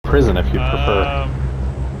prison if you'd prefer.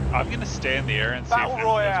 I'm gonna stay in the air and see Battle if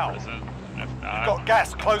Royale. there's prison. If You've not, got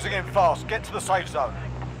gas closing in fast. Get to the safe zone.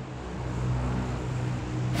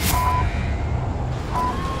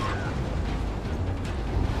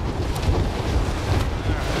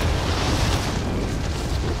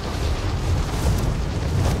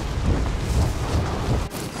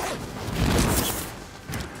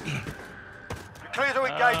 You're clear to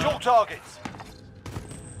engage all targets.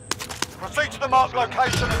 Proceed to the marked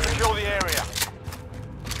location and secure the area.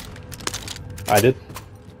 I did.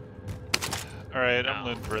 alright, I'm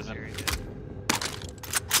in prison.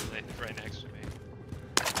 Right next to me.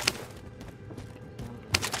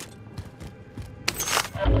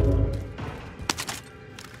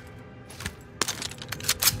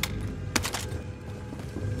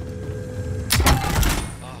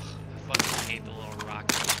 Oh, I fucking hate the little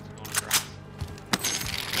rockets going across.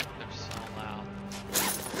 They're so loud.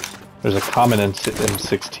 There's a common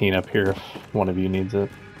M16 up here if one of you needs it.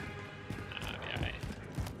 Yeah, right.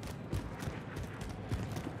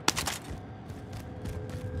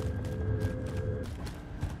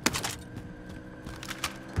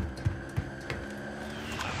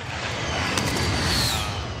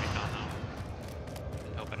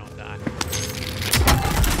 Hope I don't die.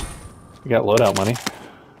 You got loadout money.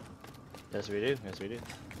 Yes, we do. Yes, we do.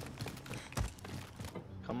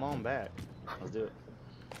 Come on back. Let's do it.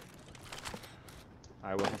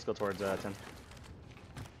 Alright, well, let's go towards 10.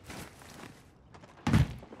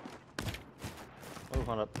 Oh,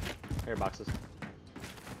 hold up. Air boxes.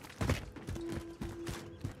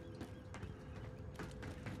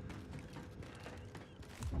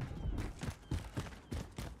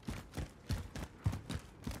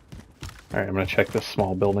 Alright, I'm gonna check this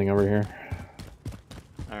small building over here.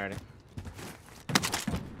 Alrighty.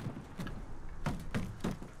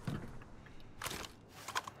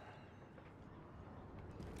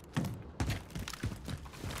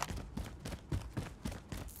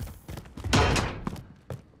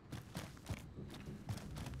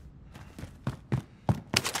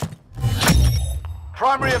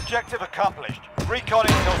 Primary objective accomplished. Recon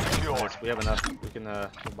intel secured. Nice, we have enough. We can we'll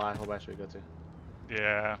buy. Whole batch we go to.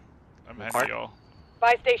 Yeah, I'm heading Mark? to y'all.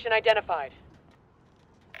 Buy station identified.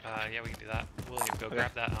 Yeah, we can do that. William, go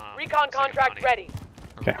grab that. Recon second contract bounty. ready.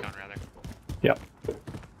 Or Okay. recon, rather. Yep.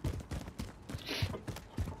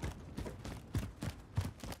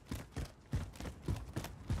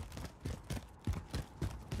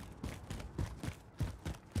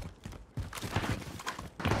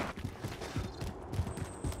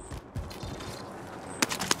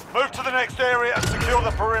 Move to the next area and secure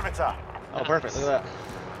the perimeter. Oh, perfect. Look at that.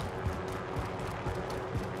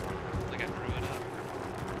 Like I threw it up.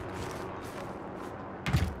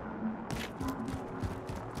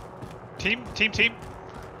 Team. Team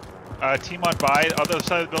on by, other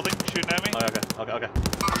side of the building, shooting at me. Oh, okay.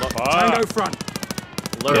 Tango Fuck. front.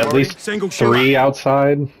 Lure Yeah, at already. least Single shot. 3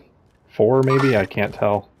 outside. 4 maybe? I can't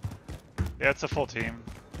tell. Yeah, it's a full team.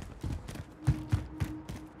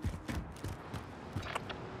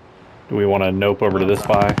 Do we want to nope over to this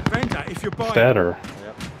buy Vendor, if you're buying. instead, or?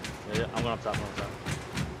 Yep. Yeah, I'm going up top.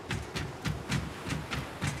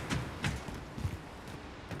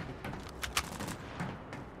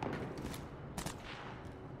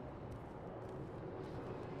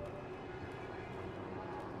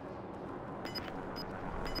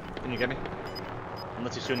 Can you get me?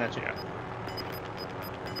 Unless he's shooting at you. Yeah.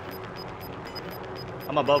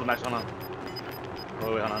 I'm above him, actually. Hold on.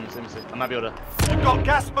 Wait, hold on. Let me see. I might be able to. You've got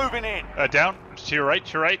gas moving in. Down. To your right.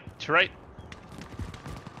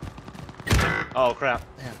 Oh, crap.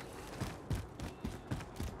 Damn.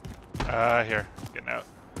 Here. Getting out.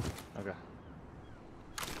 Okay.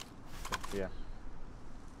 Yeah.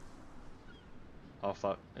 Oh,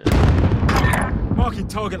 fuck. Yeah. Marking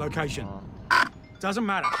target location. Oh. Doesn't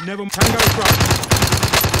matter. Never. Tango front.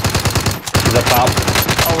 Is that top?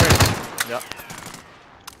 Oh, wait. Yep.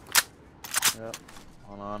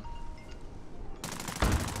 Hold on.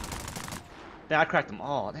 Yeah, I cracked them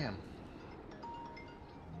all. Damn.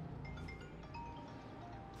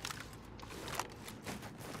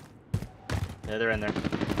 Yeah, they're in there.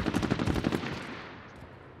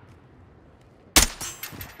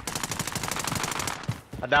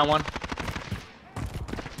 I down one.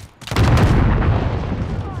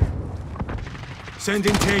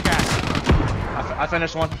 Sending tear gas. I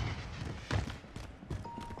finished one.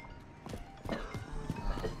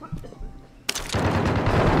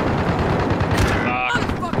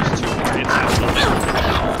 There's two more inside the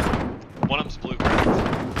building. One of them's blue ground.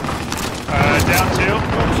 Down 2. Your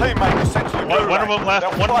teammate is sent to the One of gulag. them left.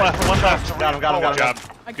 They'll One fight left. for One the left. chance to Got him, got him, redeploy. got him.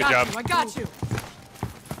 Good job. I got you.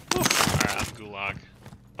 Alright, I'm gulag.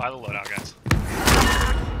 Buy the loadout, guys.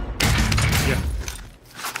 Yeah.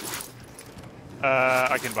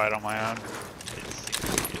 I can buy it on my own.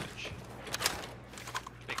 It's huge.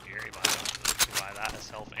 Big Gary buy that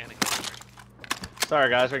itself and a gun. Sorry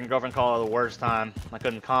guys, freaking girlfriend called it the worst time. I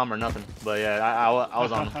couldn't calm or nothing, but yeah, I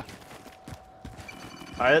was on. All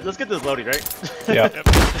right, let's get this loaded, right? Yeah.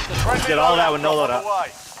 Did all that with no loadout.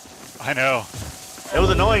 I know. It was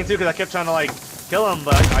annoying too because I kept trying to like kill him,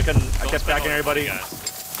 but I couldn't. I kept backing everybody. Yeah,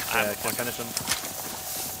 I couldn't finish him.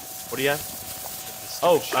 What do you have?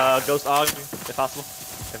 Oh, Ghost Og, if possible.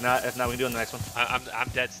 If not, we can do it in the next one. I'm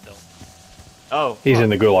dead still. Oh. He's in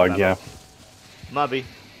the gulag, yeah. Might be. Alright,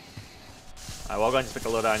 well, I'll go ahead and just pick a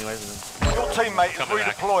loadout anyways. And then... Your teammate is Coming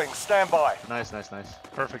back. redeploying. Stand by. Nice, nice, nice.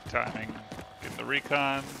 Perfect timing. Getting the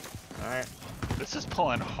recon. Alright. This is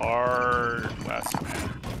pulling hard west,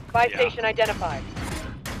 man. Buy Yeah. station identified.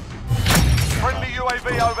 Friendly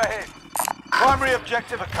UAV overhead. Primary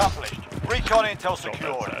objective accomplished. Recon intel Don't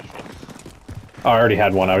secured. have satchel. Oh, I already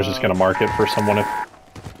had one. I was just gonna mark it for someone if...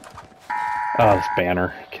 Oh, this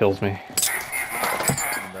banner kills me. Og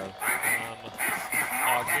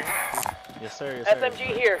here. Yes, sir. Yes, sir.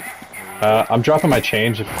 SMG here. I'm dropping my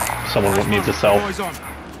change if someone needs a sell. Boys on.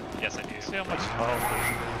 Yes, I do. See how much health is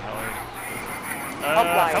in Heli?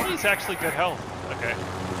 Apply. Heli's actually good health. Okay.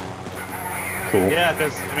 Cool. Yeah,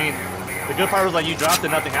 because, I mean, the good part was like you dropped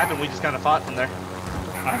and nothing happened. We just kind of fought from there.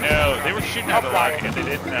 I know. They were shooting at the lock and they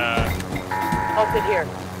didn't, Halted here.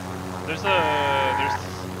 there's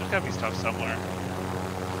gotta be stuff somewhere.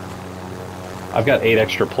 I've got 8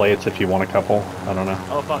 extra plates if you want a couple. I don't know.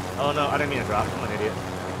 Oh, fuck. Oh, no, I didn't mean to drop. I'm an idiot.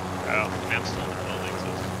 Oh, man, I'm still in the building, so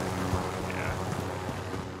yeah.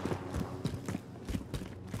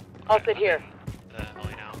 Halted here. The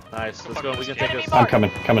Heli now. Nice. Let's go. We can take Enemy this. I'm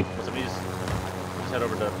coming. So we just head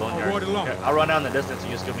over to the I'll boneyard. ride along. Okay, I'll run down the distance.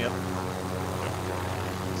 You just scoop me up.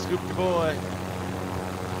 Scoop your boy.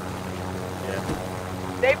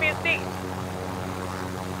 Yeah. Save me a seat.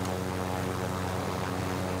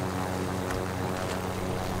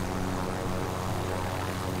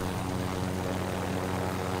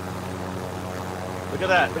 Look at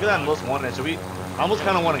that. Look at that most wanted. So we I almost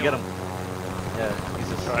kind of want to get him. Yeah. He's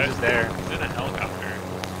just there. He's in a helicopter.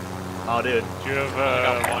 Oh, dude. Do you have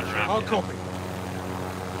launch ramp? I'll copy. You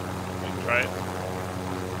can try it.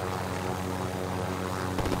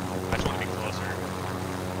 I just want to be closer.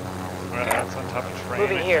 Right, that's on top of train.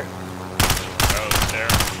 Moving here. Oh, it's there.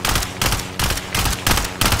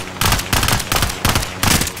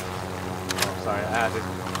 Oh, sorry. I had to.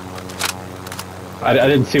 I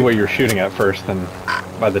didn't see what you were shooting at first, and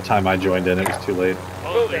by the time I joined in, it was too late.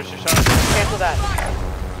 Oh, there's your shot. Cancel that.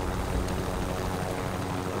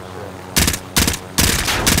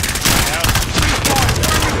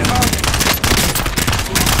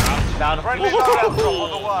 Down. Friendly loadout drop on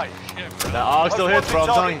the way. That Og still hits, bro. I'm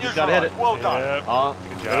telling you, just gotta hit it. Well done. Yep. Oh,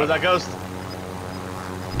 Good there was job. that ghost.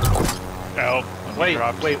 Oh, Wait,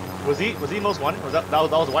 dropped. wait. Was he most wanted? Was that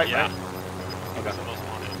was white, Yeah. right? That's the most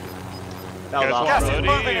wanted. That was Guys, awesome. Gas Loading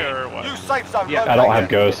is moving or in. what? Use safe zone. Yeah. I don't have located.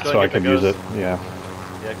 ghosts, Go so I get the could use it. ghost. Yeah.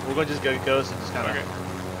 Yeah, we're gonna just go ghost and just kind of. Okay.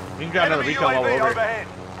 We can grab another Enemy recon while we're UAV over. overhead.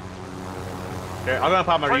 Here, I'm gonna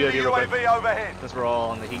pop my Friendly UAV real quick. UAV overhead. Since we're all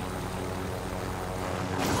on the heat.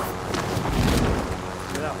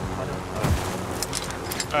 Get out.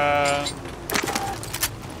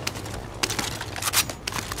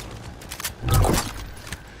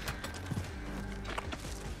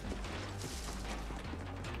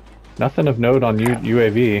 Nothing of note on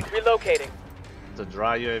UAV. Relocating. It's a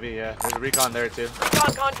dry UAV, yeah. There's a recon there too.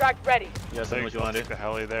 Recon contract ready. You guys tell me what you want to Take do. the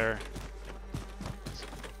heli there.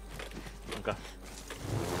 Okay.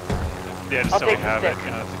 Yeah, just I'll so we take the have it. stick.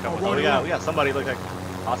 You know, it's a couple. Oh, we got somebody look like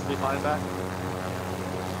possibly flying back.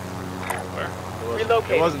 Where? Relocating.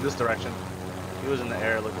 It wasn't this direction. He was in the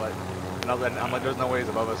air, it looked like. And I'm like, there's no way he's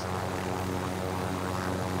above us.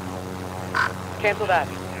 Cancel that.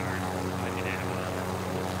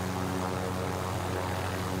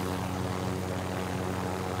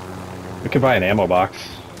 We could buy an ammo box.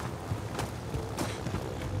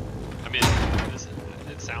 I mean,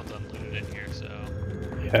 it sounds unlooted in here, so.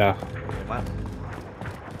 Yeah. Wow.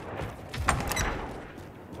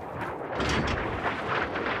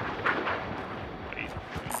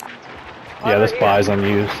 Yeah, this Armor buy's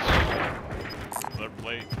unused. Another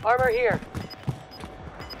plate. Armor here.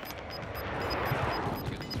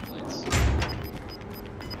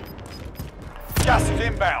 Gas is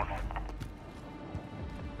inbound.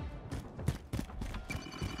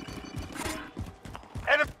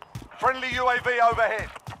 Enemy. Friendly UAV overhead.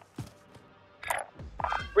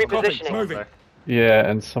 Repositioning. Moving. Sorry. Yeah,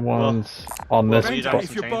 and someone's on this. you Ranger, don't bu-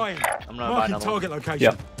 if you're change. buying, I'm gonna buy marking another one. target location.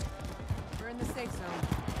 Yep.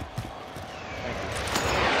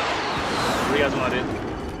 you guys want to do?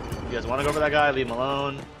 You guys want to go for that guy? Leave him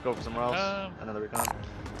alone. Go for somewhere else. Another recon.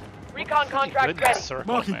 Recon contract ready.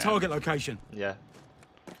 Marking target location. Yeah.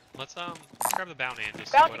 Let's grab the bounty and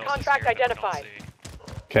just Bounty see what else is contract here that we don't identified. see.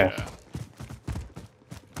 Okay. Yeah.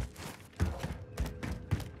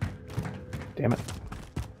 Damn it.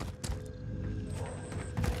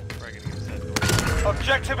 Probably gonna use that door.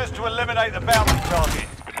 Objective is to eliminate the bounty target.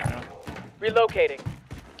 Good to know. Relocating.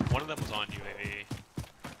 One of them was on UAV.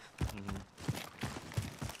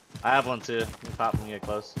 I have one too. You can pop when you get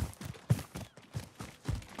close.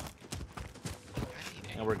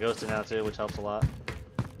 And we're ghosting now too, which helps a lot.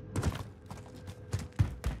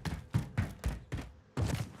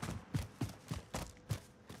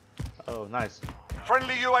 Oh, nice.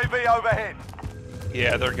 Friendly UAV overhead.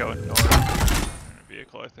 Yeah, they're going north. In a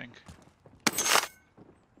vehicle, I think.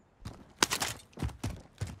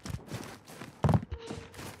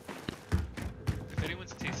 If anyone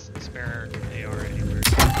sees a spare AR anywhere,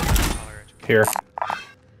 holler at me. Here.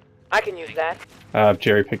 I can use that.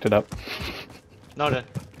 Jerry picked it up. No, I did.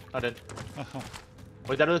 I did.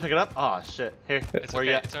 Wait, did I really pick it up? Oh shit. Here. It's Where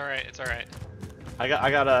okay. you at? It's alright. It's alright. I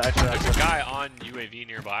got extra. There's a guy on UAV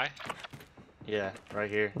nearby. Yeah, right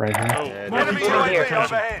here. Right here. Oh, yeah, Marking Enemy target UAV location.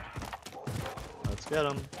 overhead. let's get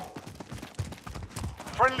him.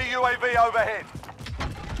 Friendly UAV overhead.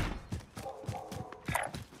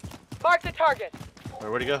 Mark the target.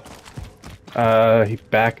 Where'd he go? He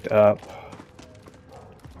backed up.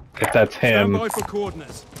 If that's Stand him. by for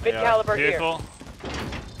coordinates. Mid caliber here. Vehicle.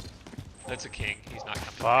 That's a king. He's not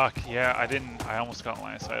coming. Fuck, yeah, I almost got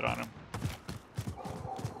line of sight on him.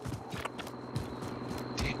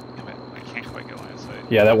 Damn it, I can't quite get line of sight.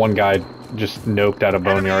 Yeah, that one guy just noped out a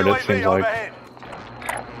Enemy boneyard, it UAV seems like. overhead.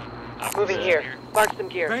 Moving here. Mark some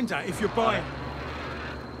gear. Vendor, if you're buying.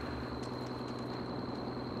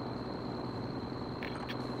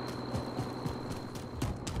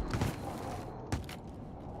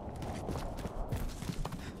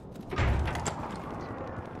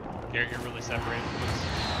 You're really separated from us.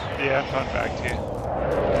 Yeah, I'm coming back to you.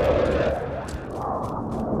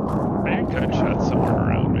 I hear gunshots somewhere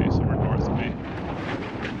around me, somewhere north of me.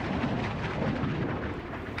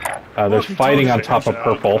 There's fighting on top of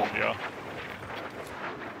purple. Yeah.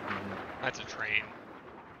 That's a train.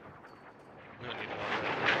 We don't need to look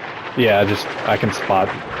at Yeah, just I can spot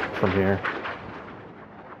from here.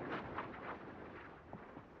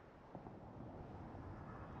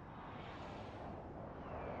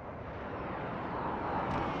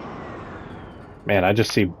 Man, I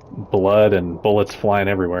just see blood and bullets flying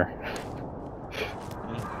everywhere.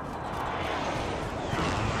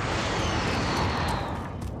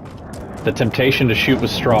 The temptation to shoot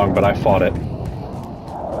was strong, but I fought it. that. Proud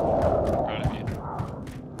of you.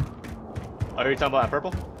 Oh, you're talking about that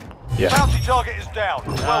purple? Yeah. Bounty target is down.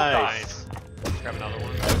 Well done. Nice. Let's grab another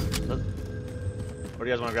one. Or do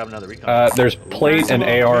you guys want to grab another recon? There's plate and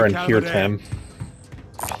AR in here, Tim.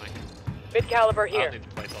 Coming. Mid caliber I don't here. need the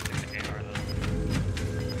plates. I'll take the AR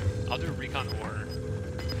though. I'll do recon or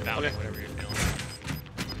bounty, Okay. whatever you're feeling.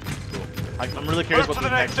 I'm really curious Move what to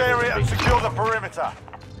the next area and secure the perimeter.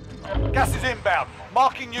 Gas is inbound.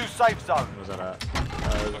 Marking new safe zone. Where's that at?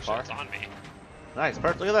 Oh Is it shit, far? it's on me. Nice,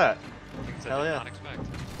 perfect. Look at that. Things I Hell did yeah. not expect.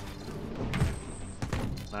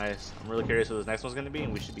 Nice. I'm really curious who this next one's gonna be,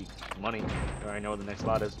 and we should be money. I already know where the next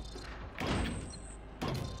spot is.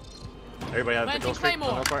 Everybody have the Planting kill streak?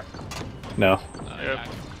 Claymore. No. Yep.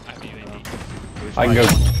 I have UAV.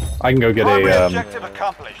 I can go get Primary a objective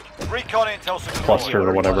accomplished. Recon intel secured. cluster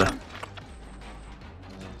or whatever. I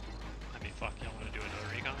mean, fuck, y'all want to do another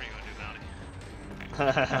recon or you want to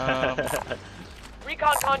do bounty?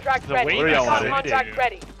 Recon contract The ready. way y'all Recon want it? contract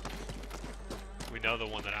ready. We know the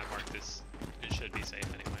one that I marked is, it should be safe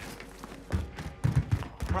anyway.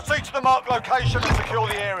 Proceed to the marked location and secure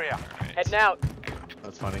the area. Alright. Oh, Heading out.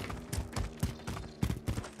 That's funny.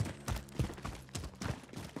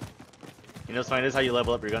 You know what's funny? This is how you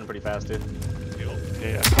level up your gun pretty fast, dude.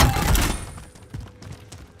 Yeah.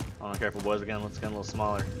 Oh, careful, boys. Again, let's get a little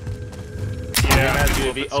smaller. Yeah, That's I'm a UAV.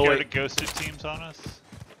 little bit Oh, scared wait. of ghosted teams on us.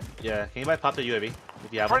 Yeah, can anybody pop the UAV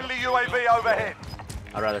if you have one? Friendly UAV overhead.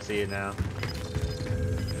 I'd rather see it now.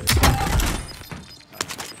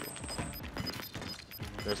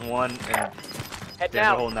 There's one, and Heading they're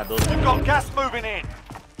out. holding that building. You've got gas moving in.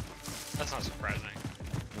 That's not surprising.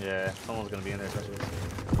 Yeah, someone's gonna be in there, especially.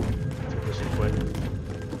 This shit quick.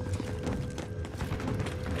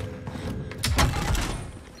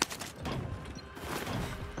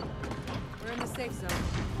 We're in the safe zone.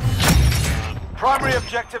 Primary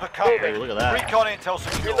objective Hey, accomplished. look at that. Recon intel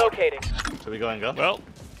secured. Relocating. Should we go and go? Well,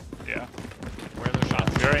 yeah. Where are those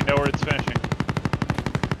shots? We already know where it's finishing.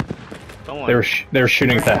 Someone. They were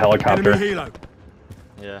shooting at that helicopter. Enemy helo.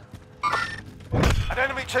 Yeah. An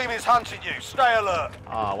enemy team is hunting you. Stay alert.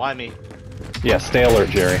 Aw, why me? Yeah, stay alert,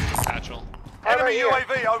 Jerry. Satchel. Enemy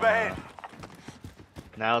UAV overhead.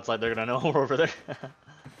 Now it's like they're gonna know we're over there.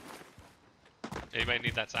 Anybody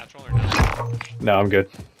need that satchel or no? No, I'm good.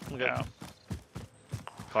 I'm good. Yeah.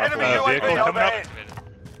 Enemy Carpool. vehicle UAV coming up. overhead.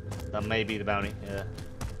 That may be the bounty. Yeah.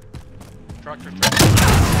 Truck.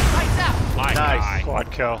 Lights out. My Nice. guy.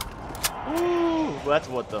 Quad kill. Ooh, that's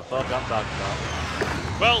what the fuck I'm talking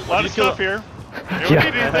about. Well, a lot you of kill stuff here. Anyone need Yeah,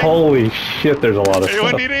 anything? holy shit, there's a lot of Anyone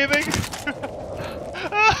stuff. need anything?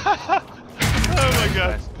 Oh my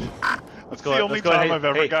god. That's go- the only let's go time ahead. I've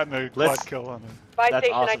ever Hey, gotten a let's- quad kill on it. Buy That's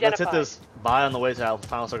station awesome. Let's identified. hit this buy on the way to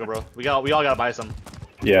Final Circle, bro. We all gotta buy some.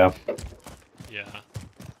 Yeah. Yeah.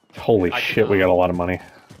 Holy I shit, we got a lot of money.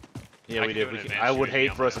 Yeah, I we can did. do an I would advanced hate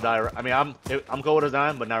shooting for us to on die. I mean, I'm cool with us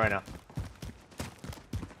dying, but not right now.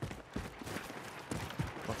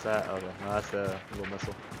 What's that? Okay, no, that's the little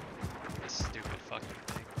missile. This stupid fucking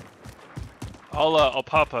thing. I'll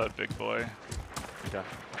pop out, big boy. Okay.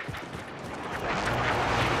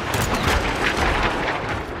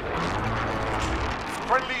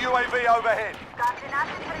 Friendly UAV overhead.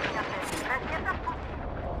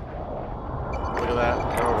 Look at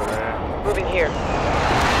that. They're over there. Moving here.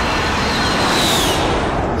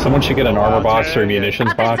 Someone should get an armor box or a yeah.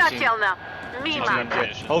 munitions box.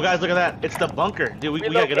 Oh, guys, look at that. It's the bunker. Dude, we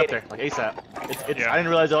gotta get up there. Like, ASAP. It's, Yeah. I didn't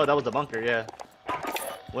realize that was the bunker, yeah.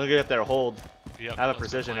 We're gonna get up there, hold. Yep, Have a that's the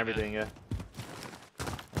precision, plan, man. everything, yeah.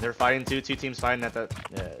 They're fighting too. Two teams fighting at that.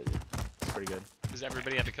 Yeah, it's pretty good. Does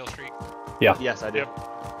everybody have a kill streak? Yeah, Yes, I do. Yep.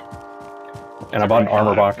 and I bought an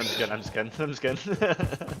armor I'm box. just kidding. I'm just kidding. I'm just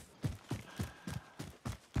kidding.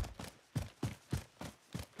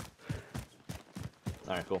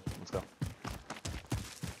 All right, cool. Let's go.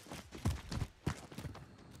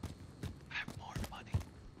 I have more money.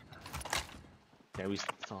 Yeah, we.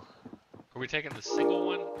 Oh. Are we taking the single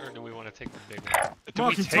one, or do we want to take the big one? Do we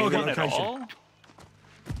Marking take target one at location. all?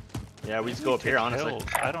 Yeah, we just go up here, honestly. Hills.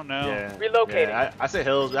 I don't know. Yeah. Relocating. Yeah, I say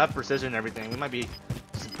hills. We have precision and everything. We might be.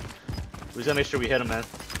 We just gotta make sure we hit them, man.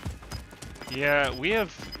 Yeah, we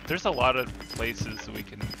have. There's a lot of places that we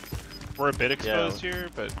can. We're a bit exposed here,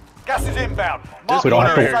 but Gas is inbound. This We don't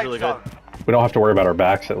have Marking to- safe really zone. good. We don't have to worry about our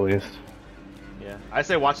backs at least. Yeah, I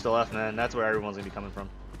say watch the left, man. That's where everyone's gonna be coming from.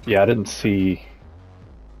 Yeah, I didn't see.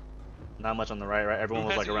 Not much on the right, right? Everyone Who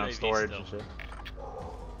was has like around UAV storage still? and shit.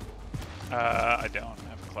 I don't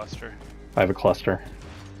have a cluster. I have a cluster.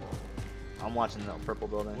 I'm watching the purple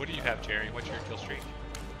building. What do you have, Jerry? What's your kill streak?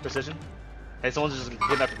 Precision? Hey, someone's just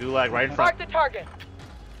getting after Gulag right in Mark front. the target.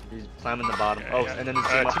 He's climbing the bottom. Yeah, Oh, yeah. and then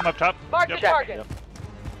there's Team up top. Mark Yep. the target. Yep.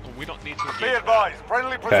 Well, we don't need to engage. Be that, advised.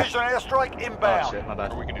 Friendly precision airstrike Oh inbound. shit, my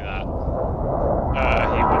bad. Or we can do that.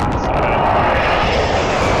 He went inside.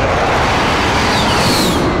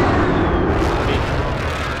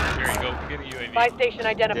 Jerry, go get a UAV. Buy station Yeah,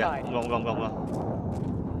 identified. I'm going.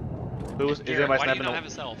 Who's, is Jerry, anybody why do you sniping? not have a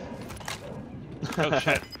self? Oh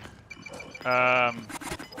shit.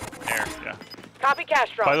 There. Yeah. Copy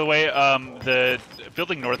cash drop. By the way, the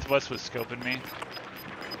building north of us was scoping me.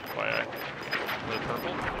 FYI. The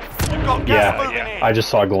purple? You've got gas Yeah, moving yeah. in. I just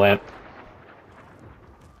saw Glint.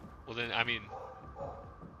 Well then, I mean,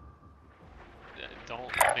 don't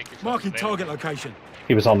make yourself Marking available. target location.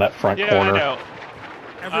 He was on that front Yeah, corner. I know.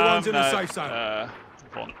 Everyone's in a not, safe zone.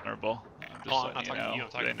 Vulnerable. I'm just Oh, I'm not letting talking to you, I'm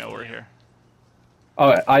talking they to know we're Julian. here.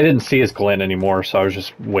 Oh, I didn't see his Glint anymore, so I was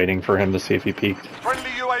just waiting for him to see if he peeked. Friendly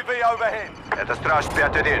UAV overhead. Это страж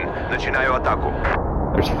 5-1. Начинаю атаку.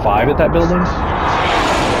 There's 5 at that building?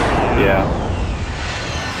 Yeah.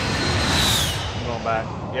 I'm going back.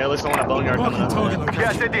 Yeah, it looks like one at Boneyard coming Marking target up.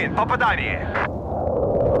 location. 5-1. Попадание.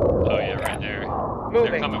 Oh yeah, right there. They're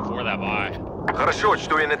Moving. coming for that buy. Хорошо,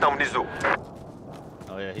 что я не там внизу.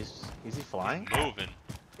 Oh yeah, is he flying? Moving.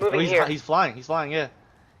 Oh, Moving here. he's flying, yeah.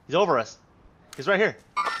 He's over us. He's right here.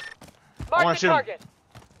 Mark wanna the shoot him. target.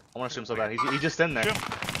 I want to shoot him so bad. He's just in there. Shoot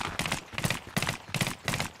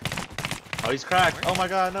Oh, he's cracked. Oh my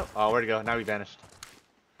god, no. Oh, where'd he go? Now he vanished.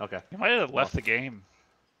 Okay. He might have left the game.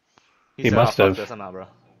 He He said, must "Oh, fuck have." this, I'm out, bro.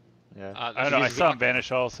 Yeah. I don't know. I saw him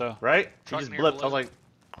vanish also. Right? He Truck just near blipped. I was blue. like,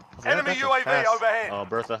 Enemy that's a UAV pass. overhead. Oh,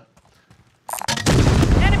 Bertha.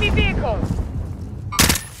 Enemy vehicle.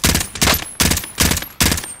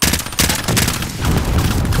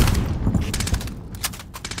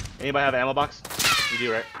 Anybody have an ammo box? You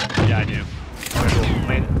do, right? Yeah, I do. Okay, cool. I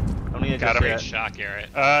mean, I don't need to Got just him. Great yet. shot, Garrett.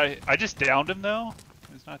 I just downed him though.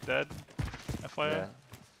 He's not dead. FYI. Yeah.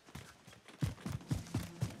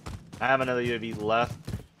 I have another UAV left.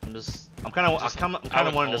 I'm kind of Just- wanting I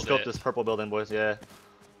to would scope hold this it. purple building, boys. Yeah.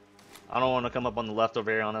 I don't want to come up on the left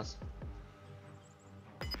over here on us.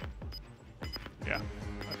 Yeah,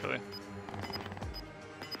 I feel you.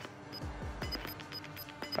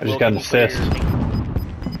 I just got an assist.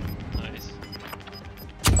 Nice.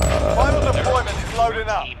 Final deployment is loading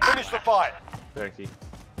up. Finish the fight. Very key.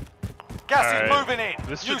 Gas Alright. is moving in.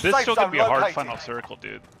 This New is safe still zone gonna be a hard located. final circle,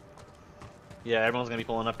 dude. Yeah, everyone's gonna be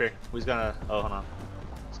pulling up here. Who's gonna? Oh, hold on.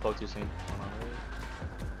 Spoke too soon. Hold on.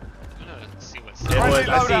 I'm gonna see what's Yeah, boys,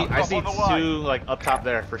 Friendly I see. loadout I see on the way. two like up top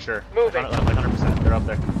there for sure. Moving. Like 100%. They're up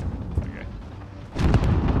there. Okay.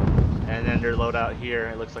 And then their loadout here.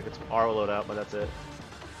 It looks like it's our loadout, but that's it.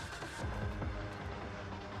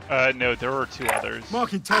 No, there were two others.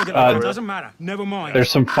 Marking target. Really? Doesn't matter. Never mind.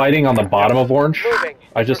 There's some fighting on the bottom of Orange. Moving.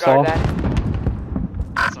 I just saw. Disregard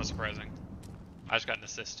that. That's not surprising. I just got an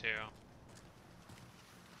assist too.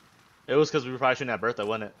 It was because we were probably shooting at Bertha,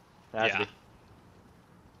 wasn't it? It has to Yeah. be.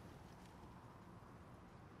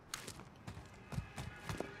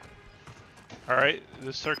 Alright,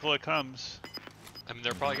 the circle it comes. I mean,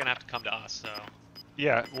 they're probably gonna have to come to us, so.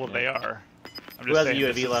 Yeah, well they are. I'm Who just has a saying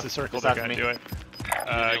UAV this is left? the circle Just they're after gonna me. do it. the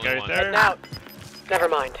Guy only right one. there. Heading out. Never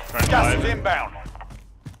mind. Trying to Gas is live. inbound.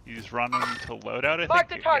 He's running to loadout, I Mark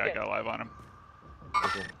think. the Yeah, I target. got live on him.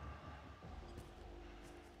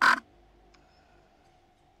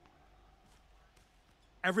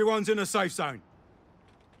 Everyone's in a safe zone.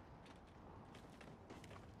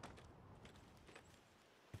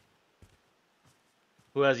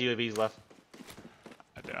 Who has UAVs left?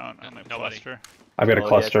 I don't. I'm a Nobody. cluster. I've got a Oh,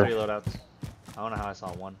 cluster. Yeah, 3 loadouts. I don't know how I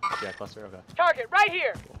saw one. Yeah, cluster. Okay. Target right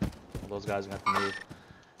here. Well, those guys are gonna have to move.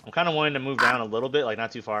 I'm kind of wanting to move down a little bit, like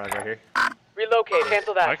not too far, like right here. Relocate.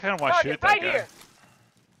 Cancel that. I kind of want to shoot Target that right guy. here.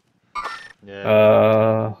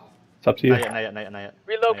 Yeah. It's up to you. Not yet, not yet, not yet, not yet.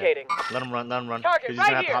 Relocating. Let him run, let him run. Target 'Cause he's right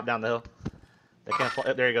gonna have to here. hop down the hill. They can't.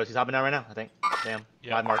 There he goes. He's hopping down right now. I think. Damn.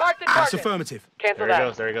 Yeah. Live mark. Mark the That's target. affirmative. Cancel There he that.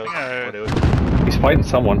 goes. There he goes. Yeah. Oh, dude. He's fighting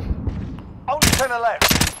someone. Only 10 are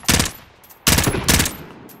left.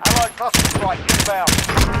 Allied cluster strike inbound.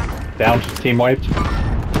 Down. Team wiped.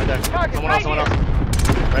 Right there. Target Someone right else. Someone else.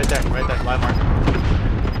 Right there. Right there. Live mark.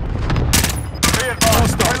 Be advised.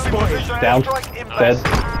 Hostile Friendly spotted. precision Down. airstrike inbound. Dead.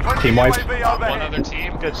 Friendly Team wiped. UAV One overhead. other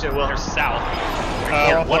team. Good shit, Will. They're south.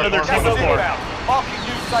 One other Gas team is before. inbound. Marking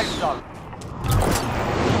new safe zone.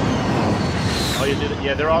 Oh, you did it.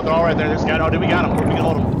 Yeah, they're all right there. There's a guy. Oh, dude, we got him. We can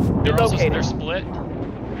hold him. They're also Relocating. they're split.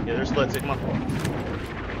 Yeah, they're split. So come on.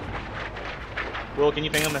 Will, can you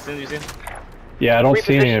ping him as soon as you see him? Yeah, I don't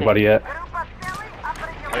see Repositioning. anybody yet.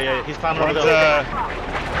 Oh yeah, he's climbing over One's, the hill.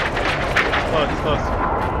 Close. He's close.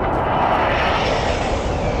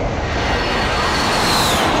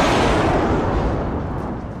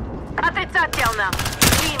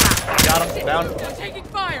 Got him. Down. I'm taking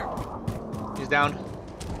fire. He's down.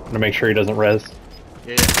 I'm gonna make sure he doesn't res.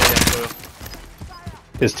 Yeah. Will.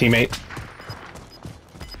 His teammate.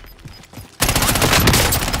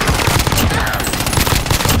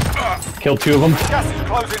 Killed 2 of them. Gas is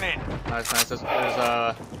closing in. Nice. There's 4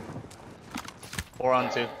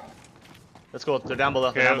 on 2. Let's go. They're down below.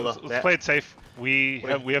 Okay, They're down below. let's play it safe. We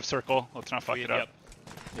have circle. Let's not fuck it up.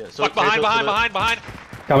 Yeah, so Fuck, behind.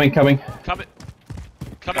 Coming. Coming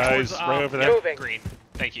Guys, towards right over there. Moving. green.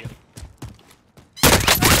 Thank you.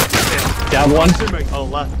 Down 1. Oh,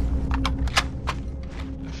 left.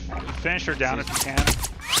 Finish her down if you can.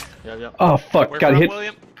 Yep. Oh fuck! Where Got from, hit.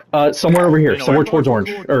 William? Somewhere over here. You know Somewhere where? towards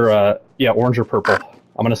orange. Or yeah, orange or purple.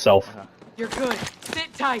 I'm gonna self. You're good.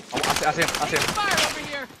 Sit tight. Oh, I see him. Fire over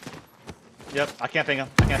here. Yep. I can't ping him.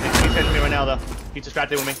 He's hitting me right now, though. He's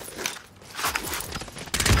distracted with me.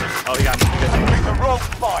 Oh, he got me. The wrong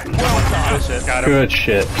fight. Well done. Good shit. Got him. Good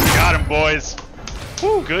shit. Got him, boys.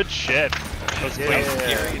 Woo, good shit. Let's Yeah. clean.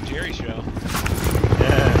 Gary and Jerry show. Yeah.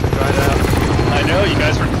 Try it out. I know you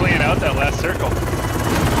guys were cleaning out that last circle.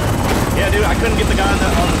 Yeah, dude. I couldn't get the guy on the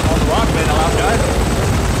rock, man. The last guy.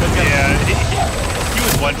 Couldn't get him. Yeah, he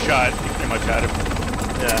was one shot. You pretty much had him.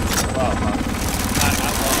 Yeah. Wow.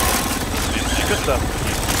 Good stuff.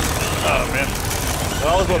 Oh man.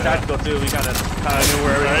 Well, I was a little tactical too. We kind of knew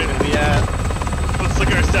where everything was gonna be at. Let's look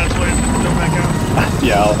at our stats, William. Jump back out.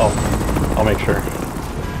 Yeah, I'll make sure.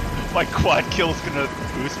 My quad kill's gonna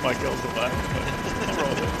boost my kills a lot. But I'll roll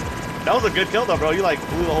with it. That was a good kill though, bro. You like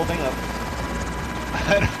blew the whole thing up.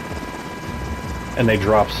 And they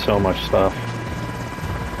drop so much stuff.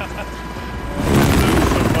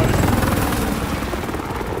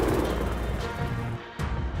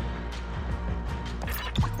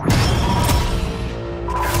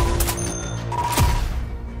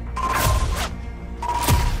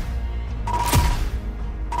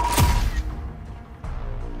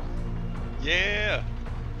 Yeah.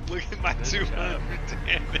 Look at my 200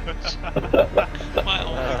 damage. My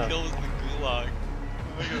only kill was in the gulag.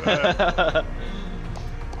 Look at that.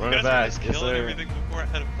 Run You it guys back, were just yes killing sir. everything before I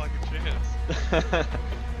had a fucking chance.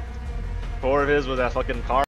 4 of his with that fucking car.